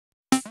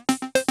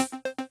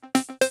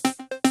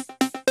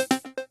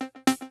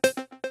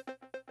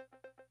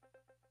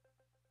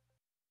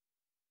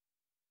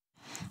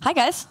Hi,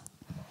 guys.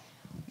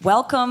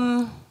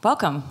 Welcome,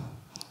 welcome.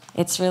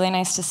 It's really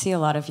nice to see a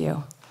lot of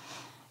you.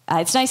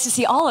 It's nice to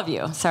see all of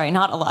you. Sorry,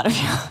 not a lot of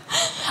you.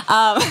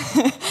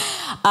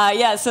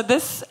 Yeah, so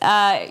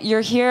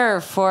you're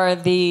here for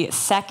the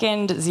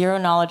second Zero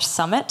Knowledge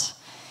Summit.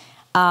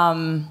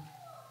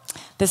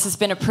 This has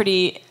been a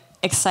pretty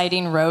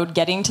exciting road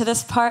getting to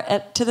this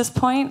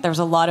point. There's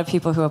a lot of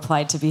people who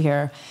applied to be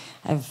here.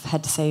 I've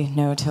had to say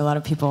no to a lot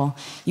of people.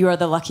 You are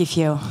the lucky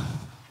few.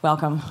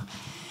 Welcome.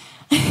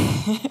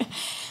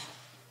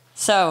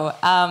 So,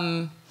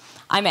 I'm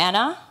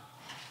Anna.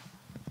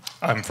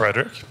 I'm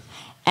Fredrik.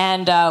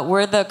 And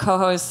we're the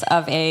co-hosts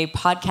of a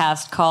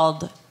podcast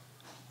called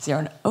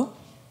Zero... Oh.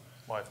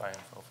 Wi-Fi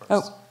info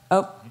first.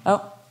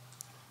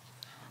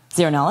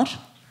 Zero Knowledge.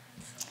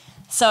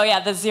 So yeah,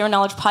 the Zero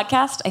Knowledge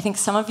podcast, I think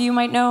some of you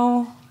might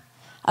know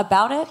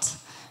about it.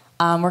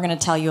 We're going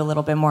to tell you a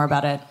little bit more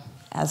about it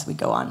as we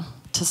go on.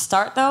 To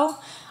start, though,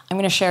 I'm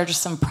going to share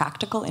just some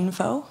practical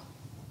info.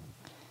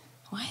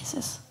 Why is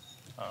this?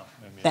 Oh,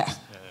 maybe there.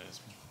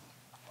 It's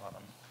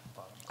bottom.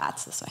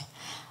 That's this way.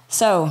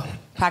 So,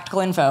 practical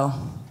info.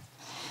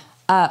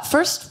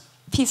 First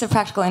piece of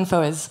practical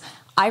info is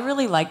I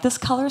really like this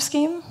color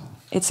scheme.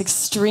 It's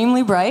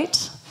extremely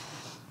bright.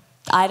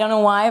 I don't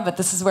know why, but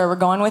this is where we're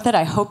going with it.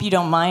 I hope you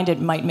don't mind.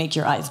 It might make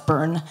your eyes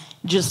burn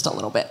just a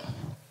little bit.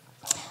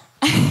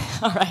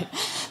 All right.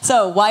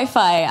 So,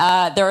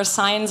 Wi-Fi. There are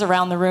signs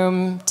around the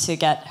room to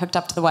get hooked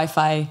up to the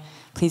Wi-Fi.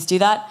 Please do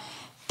that.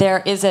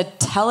 There is a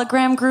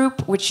Telegram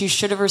group, which you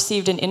should have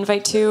received an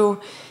invite to.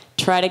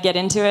 Try to get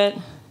into it.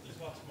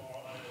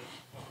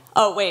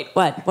 Oh, wait,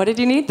 what? What did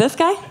you need? This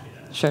guy?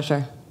 Sure.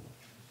 So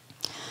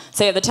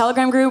yeah, the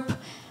Telegram group.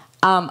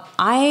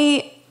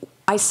 I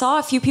saw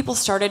a few people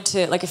started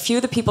to, like a few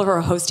of the people who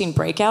are hosting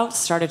breakouts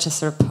started to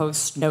sort of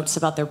post notes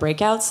about their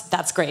breakouts.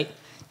 That's great.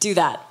 Do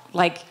that.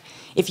 Like,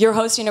 if you're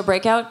hosting a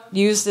breakout,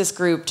 use this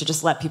group to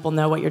just let people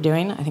know what you're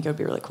doing. I think it would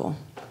be really cool.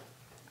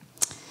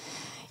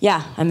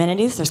 Yeah,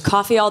 amenities. There's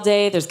coffee all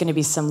day. There's going to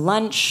be some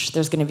lunch.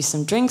 There's going to be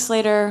some drinks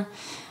later.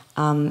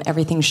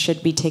 Everything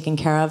should be taken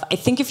care of. I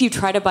think if you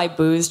try to buy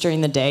booze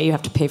during the day, you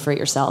have to pay for it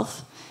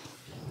yourself.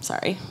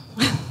 Sorry.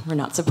 We're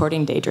not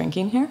supporting day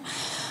drinking here.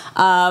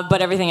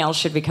 But everything else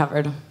should be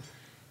covered.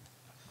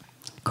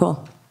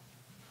 Cool.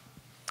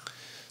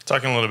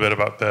 Talking a little bit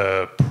about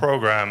the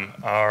program,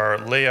 our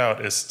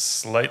layout is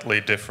slightly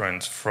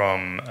different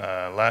from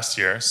last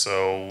year.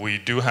 So we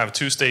do have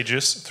 2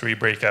 stages, 3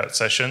 breakout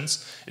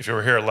sessions. If you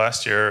were here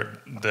last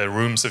year, the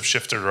rooms have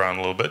shifted around a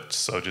little bit,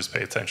 so just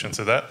pay attention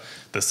to that.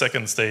 The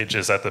second stage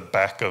is at the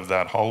back of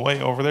that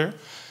hallway over there.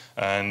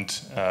 And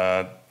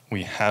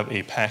we have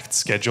a packed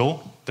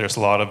schedule. There's a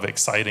lot of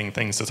exciting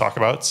things to talk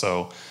about.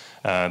 So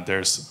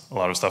there's a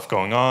lot of stuff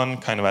going on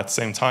kind of at the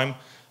same time.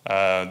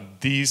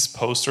 These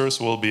posters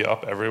will be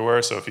up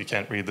everywhere, so if you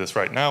can't read this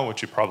right now,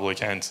 which you probably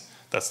can't,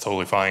 that's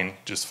totally fine.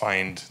 Just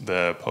find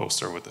the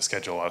poster with the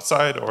schedule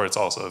outside, or it's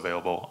also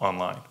available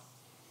online.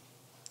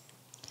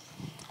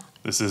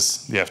 This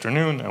is the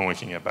afternoon, and we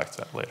can get back to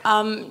that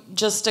later.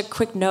 Just a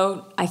quick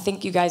note. I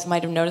think you guys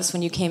might have noticed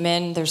when you came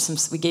in,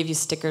 we gave you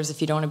stickers if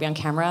you don't want to be on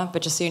camera,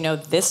 but just so you know,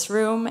 this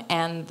room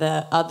and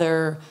the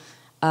other,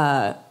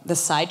 the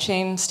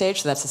sidechain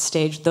stage, so that's a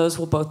stage, those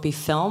will both be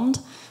filmed.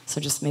 So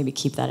just maybe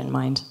keep that in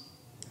mind.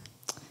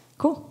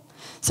 Cool.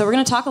 So we're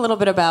going to talk a little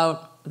bit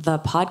about the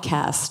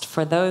podcast.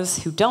 For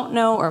those who don't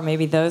know, or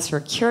maybe those who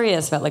are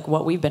curious about like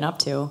what we've been up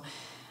to,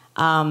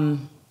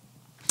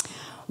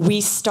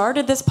 we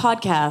started this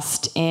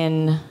podcast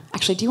in...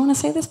 Actually, do you want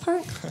to say this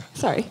part?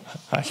 Sorry.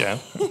 I can.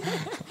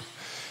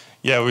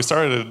 Yeah, we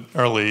started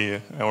early,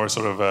 and we're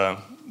sort of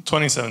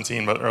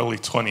 2017, but early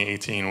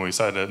 2018, we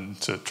decided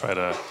to try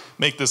to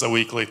make this a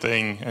weekly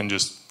thing and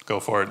just go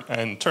for it,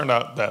 and turned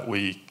out that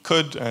we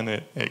could, and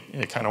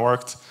it kind of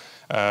worked.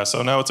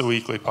 So now it's a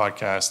weekly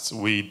podcast.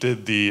 We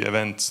did the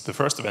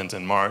first event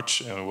in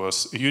March, and it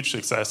was a huge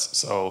success,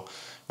 so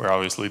we're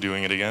obviously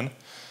doing it again.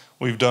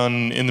 We've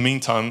done, in the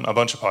meantime, a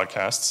bunch of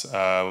podcasts,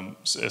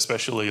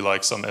 especially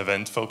like some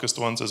event-focused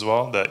ones as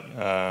well, that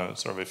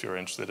sort of if you're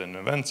interested in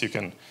events, you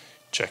can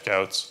check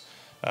out.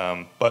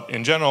 But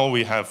in general,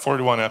 we have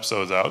 41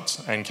 episodes out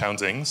and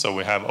counting. So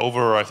we have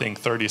over, I think,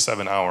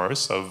 37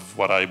 hours of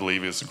what I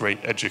believe is great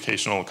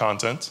educational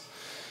content,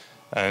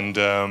 and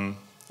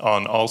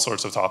on all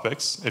sorts of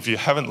topics. If you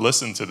haven't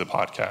listened to the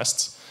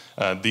podcasts,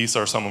 these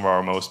are some of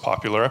our most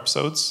popular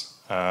episodes.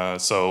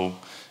 So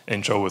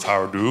intro with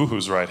Harrysson,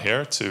 who's right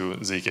here, to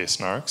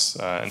zkSNARKs.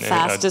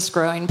 Fastest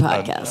growing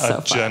podcast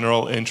so far.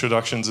 General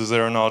introduction to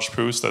Zero Knowledge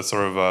Proofs that's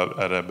sort of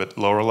at a bit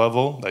lower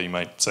level that you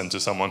might send to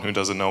someone who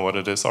doesn't know what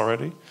it is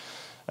already.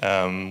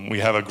 We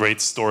have a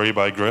great story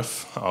by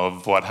Griff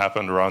of what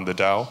happened around the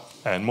DAO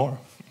and more.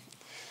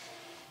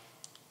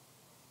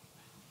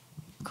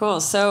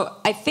 Cool. So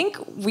I think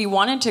we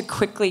wanted to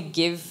quickly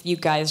give you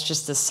guys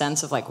just a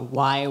sense of like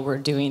why we're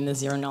doing the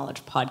Zero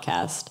Knowledge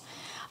podcast.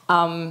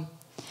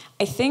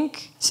 I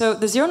think, so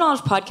the Zero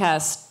Knowledge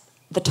podcast,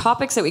 the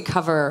topics that we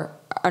cover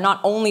are not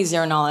only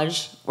Zero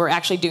Knowledge, we're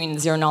actually doing the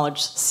Zero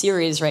Knowledge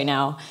series right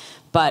now,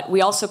 But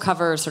we also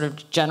cover sort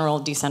of general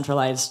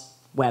decentralized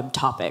web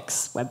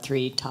topics,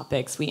 Web3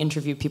 topics. We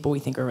interview people we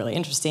think are really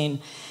interesting.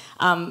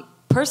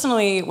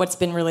 Personally, what's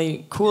been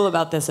really cool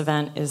about this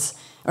event is,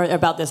 or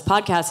about this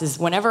podcast, is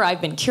whenever I've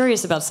been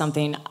curious about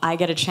something, I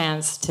get a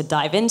chance to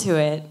dive into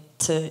it,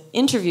 to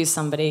interview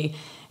somebody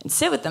and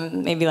sit with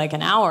them maybe like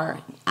an hour,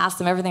 ask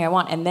them everything I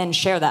want, and then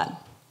share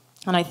that.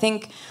 And I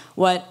think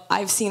what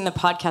I've seen the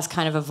podcast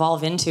kind of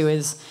evolve into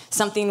is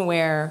something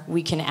where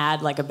we can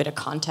add like a bit of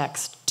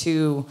context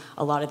to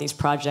a lot of these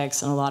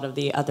projects and a lot of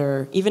the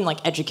other, even like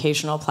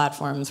educational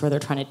platforms where they're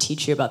trying to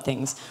teach you about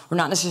things. We're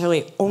not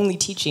necessarily only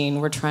teaching,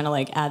 we're trying to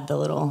like add the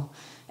little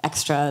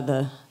extra,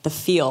 the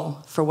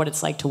feel for what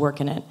it's like to work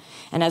in it.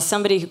 And as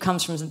somebody who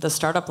comes from the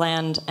startup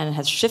land and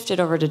has shifted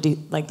over to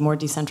like more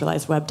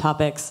decentralized web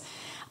topics,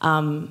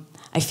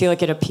 I feel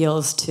like it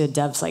appeals to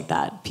devs like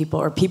that,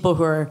 people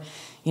who are,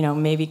 you know,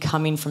 maybe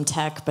coming from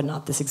tech, but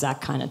not this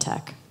exact kind of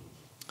tech.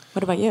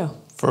 What about you?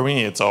 For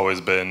me, it's always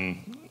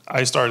been,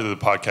 I started the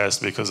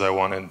podcast because I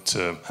wanted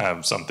to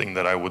have something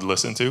that I would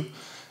listen to.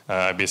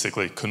 I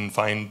basically couldn't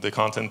find the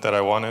content that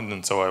I wanted,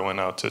 and so I went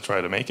out to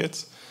try to make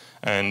it.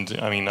 And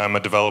I mean, I'm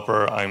a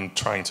developer. I'm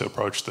trying to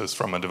approach this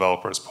from a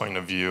developer's point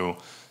of view,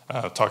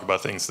 talk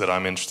about things that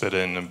I'm interested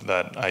in,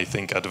 that I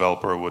think a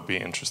developer would be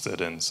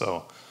interested in.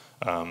 So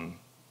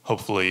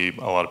hopefully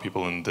a lot of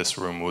people in this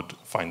room would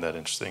find that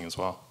interesting as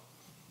well.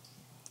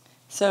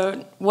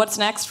 So what's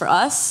next for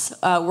us?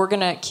 We're going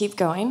to keep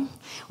going.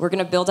 We're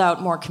going to build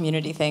out more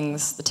community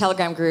things. The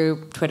Telegram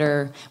group,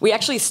 Twitter. We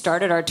actually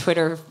started our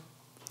Twitter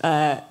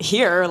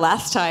here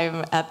last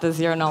time at the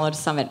Zero Knowledge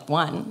Summit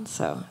 1,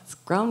 so it's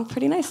grown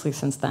pretty nicely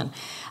since then.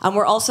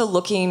 We're also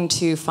looking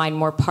to find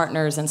more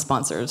partners and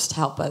sponsors to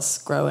help us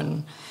grow.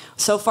 And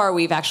so far,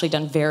 we've actually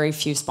done very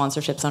few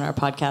sponsorships on our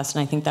podcast,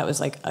 and I think that was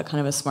like a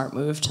kind of a smart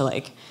move to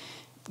like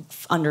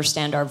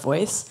understand our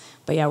voice.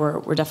 But yeah,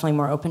 we're definitely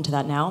more open to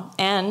that now.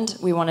 And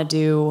we want to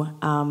do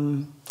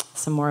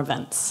some more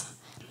events,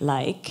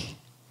 like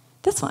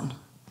this one.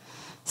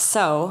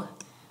 So,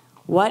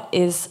 what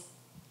is...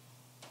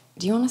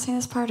 Do you want to say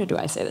this part, or do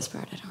I say this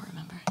part? I don't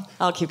remember.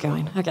 I'll keep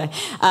going. Okay.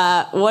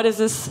 What is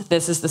this?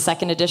 This is the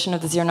second edition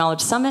of the Zero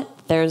Knowledge Summit.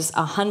 There's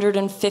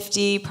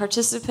 150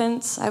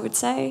 participants, I would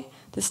say.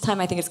 This time,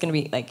 I think it's going to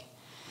be like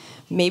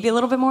maybe a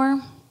little bit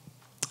more.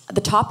 The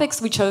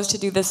topics we chose to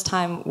do this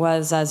time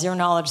was zero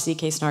knowledge,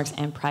 zkSNARKs,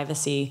 and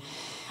privacy.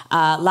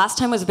 Last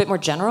time was a bit more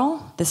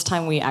general. This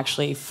time we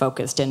actually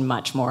focused in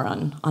much more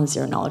on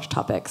zero knowledge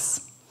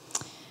topics.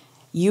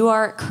 You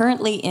are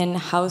currently in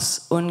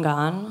Haus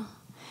Ungarn.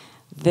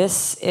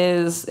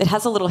 It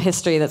has a little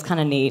history that's kind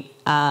of neat.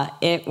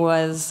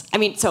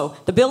 So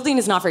the building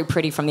is not very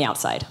pretty from the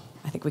outside.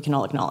 I think we can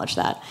all acknowledge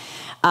that.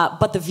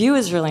 But the view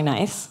is really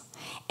nice.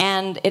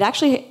 And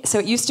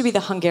it used to be the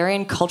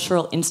Hungarian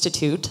Cultural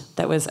Institute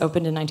that was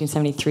opened in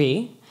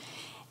 1973.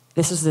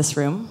 This was this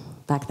room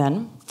back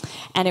then.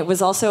 And it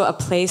was also a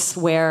place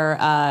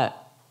where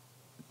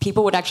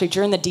people would actually,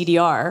 during the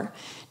DDR,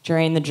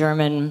 during the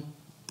German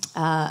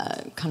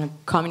kind of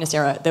communist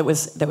era that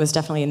was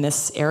definitely in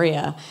this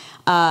area,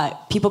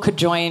 people could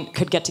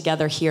get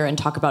together here and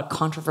talk about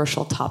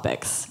controversial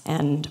topics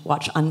and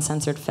watch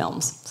uncensored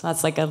films. So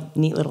that's like a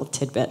neat little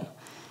tidbit.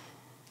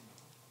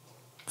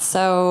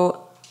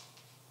 So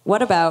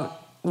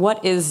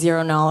what is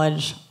Zero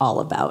Knowledge all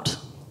about?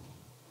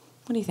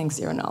 What do you think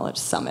Zero Knowledge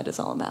Summit is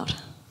all about?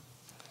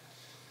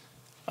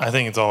 I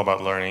think it's all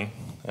about learning,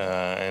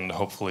 and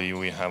hopefully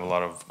we have a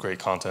lot of great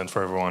content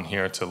for everyone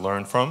here to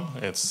learn from.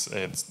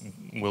 It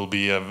will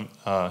be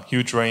a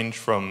huge range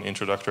from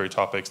introductory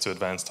topics to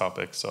advanced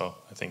topics, so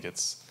I think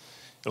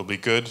it'll be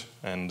good.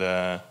 And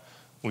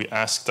we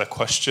asked a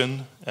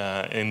question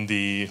in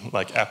the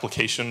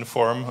application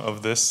form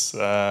of this.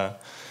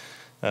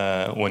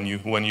 When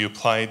you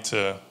applied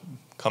to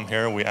come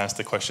here, we asked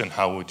the question,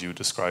 how would you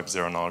describe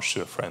zero knowledge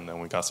to a friend?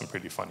 And we got some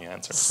pretty funny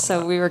answers.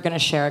 So we were going to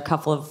share a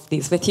couple of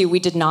these with you. We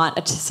did not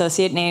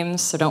associate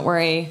names, so don't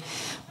worry.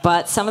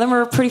 But some of them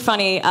were pretty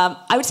funny.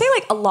 I would say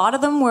a lot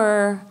of them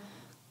were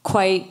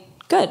quite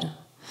good.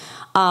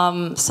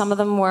 Some of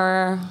them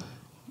were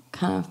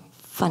kind of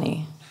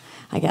funny,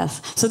 I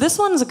guess. So this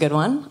one's a good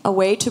one. A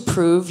way to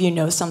prove you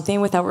know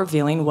something without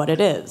revealing what it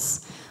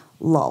is.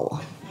 Lol.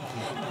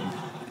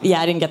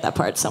 Yeah, I didn't get that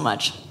part so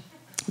much.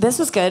 This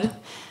was good.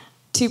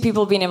 Two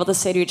people being able to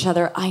say to each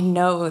other, I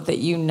know that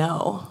you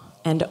know,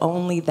 and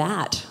only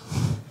that.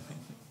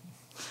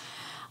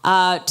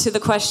 To the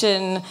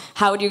question,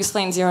 how would you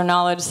explain zero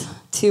knowledge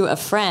to a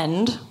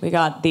friend? We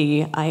got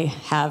the, I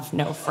have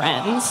no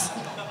friends.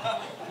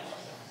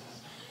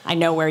 I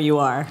know where you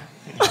are.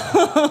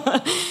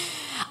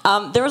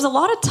 There was a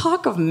lot of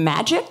talk of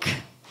magic.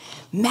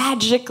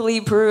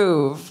 Magically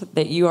prove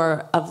that you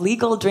are of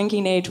legal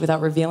drinking age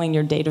without revealing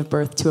your date of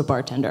birth to a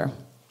bartender.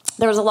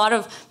 There was a lot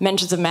of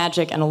mentions of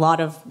magic and a lot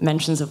of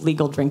mentions of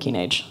legal drinking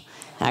age.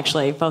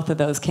 Actually, both of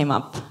those came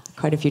up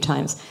quite a few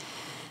times.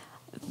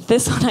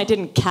 This one I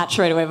didn't catch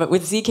right away, but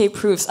with ZK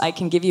proofs, I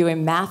can give you a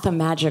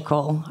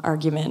mathemagical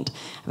argument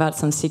about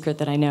some secret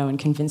that I know and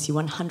convince you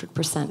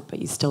 100%, but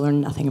you still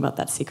learn nothing about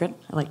that secret.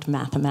 I liked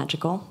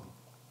mathemagical.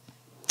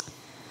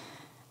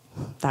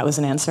 That was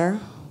an answer.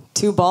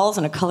 2 balls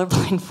and a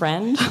colorblind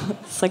friend.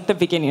 It's like the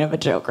beginning of a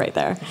joke right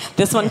there.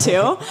 This one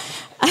too.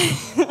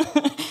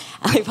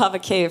 Alibaba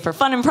Cave for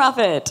fun and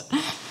profit.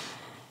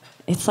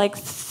 It's like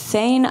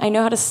saying I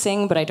know how to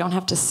sing, but I don't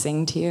have to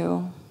sing to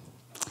you.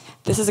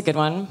 This is a good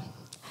one.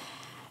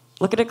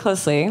 Look at it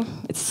closely.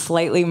 It's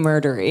slightly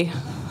murdery.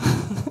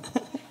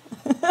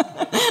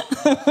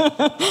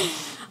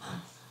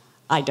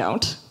 I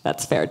don't.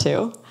 That's fair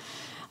too.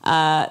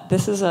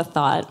 This is a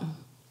thought.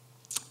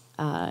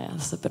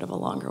 This is a bit of a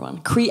longer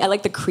one. I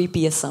like the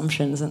creepy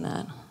assumptions in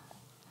that.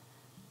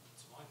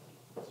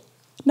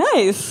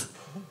 Nice.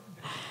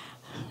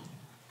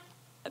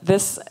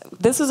 This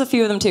was a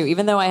few of them too.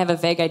 Even though I have a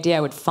vague idea,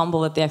 I would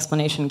fumble at the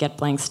explanation, get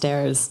blank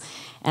stares,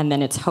 and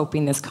then it's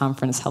hoping this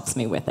conference helps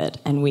me with it,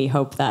 and we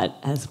hope that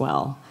as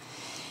well.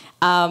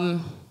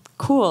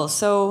 Cool.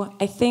 So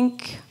I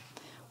think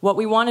what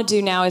we want to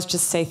do now is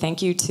just say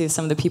thank you to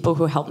some of the people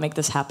who helped make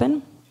this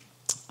happen.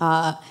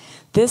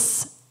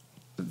 This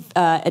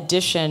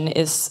edition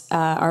is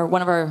our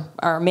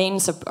main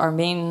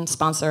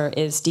sponsor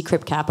is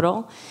Decrypt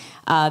Capital.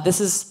 This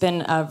has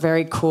been a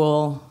very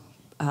cool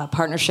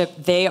partnership.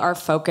 They are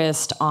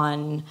focused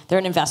on, they're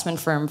an investment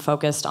firm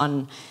focused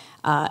on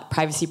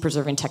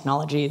privacy-preserving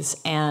technologies,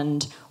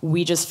 and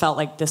we just felt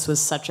like this was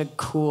such a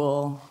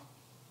cool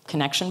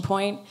connection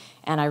point,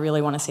 and I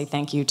really want to say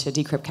thank you to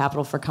Decrypt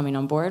Capital for coming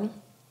on board.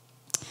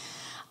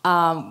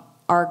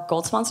 Our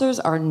gold sponsors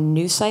are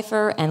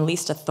NewCipher and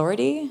Least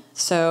Authority.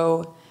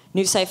 So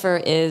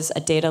NewCipher is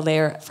a data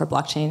layer for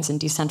blockchains and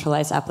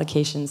decentralized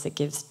applications that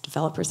gives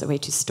developers a way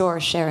to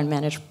store, share, and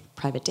manage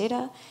private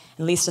data.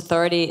 And Least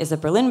Authority is a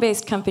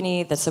Berlin-based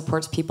company that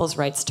supports people's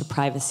rights to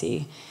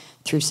privacy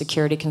through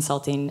security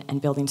consulting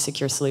and building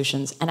secure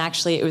solutions. And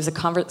actually, it was a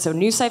so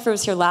NewCipher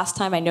was here last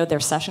time. I know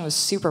their session was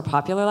super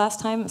popular last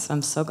time, so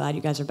I'm so glad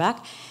you guys are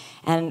back.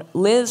 And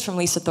Liz from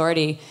Least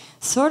Authority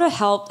sort of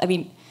helped. I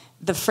mean,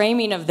 the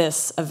framing of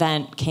this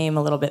event came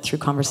a little bit through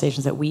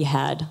conversations that we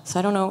had. So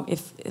I don't know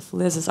if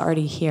Liz is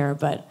already here,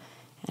 but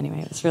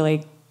anyway, it was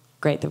really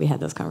great that we had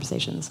those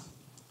conversations.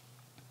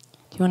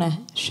 Do you want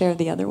to share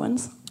the other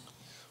ones?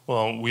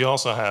 Well, we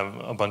also have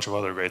a bunch of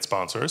other great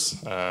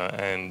sponsors,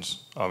 and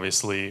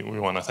obviously we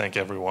want to thank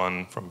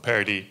everyone from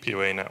Parity,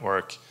 POA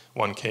Network,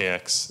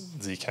 1KX,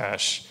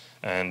 Zcash,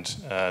 and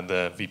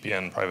the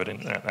VPN Private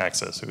Internet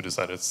Access, who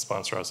decided to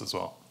sponsor us as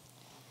well.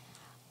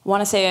 I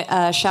want to say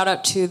a shout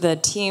out to the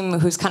team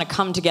who's kind of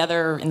come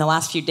together in the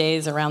last few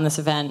days around this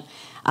event,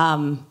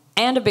 and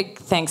a big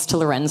thanks to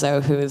Lorenzo,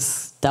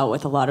 who's dealt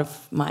with a lot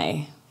of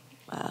my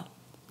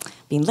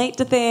being late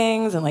to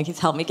things, and like he's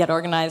helped me get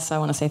organized, so I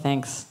want to say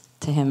thanks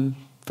to him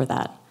for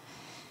that.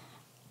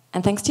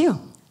 And thanks to you.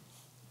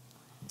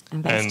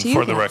 And thanks to you.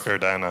 For the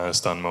record, Anna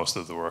has done most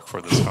of the work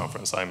for this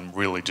conference. I'm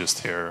really just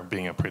here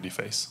being a pretty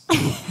face.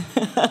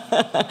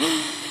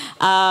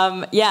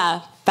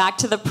 Yeah, back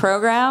to the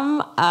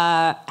program.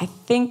 I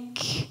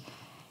think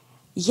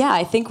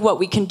what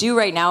we can do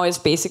right now is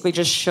basically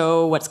just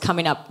show what's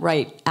coming up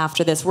right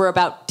after this. We're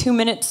about 2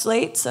 minutes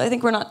late, so I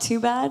think we're not too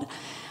bad.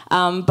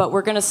 But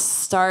we're going to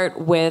start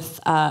with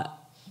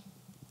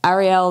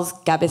Ariel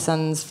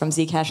Gabison's from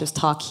Zcash's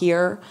talk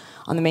here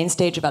on the main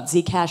stage about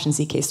Zcash and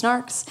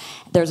zkSNARKs.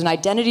 There's an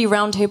identity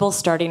roundtable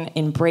starting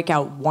in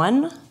Breakout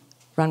 1,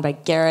 run by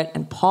Garrett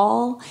and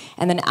Paul.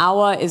 And then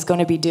Awa is going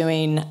to be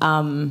doing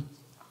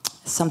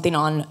something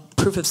on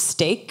proof of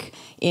stake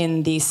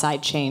in the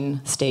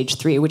sidechain stage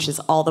 3, which is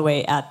all the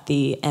way at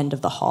the end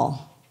of the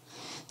hall.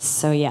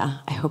 So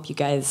yeah, I hope you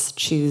guys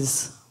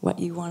choose what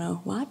you want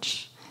to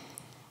watch.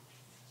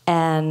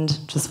 And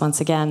just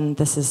once again,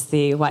 this is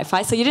the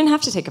Wi-Fi. So you didn't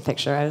have to take a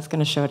picture. I was going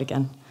to show it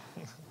again.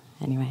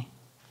 Anyway,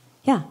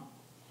 yeah.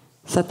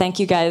 So thank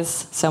you guys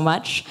so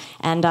much.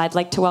 And I'd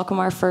like to welcome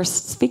our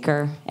first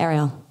speaker,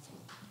 Ariel.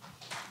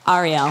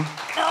 Ariel.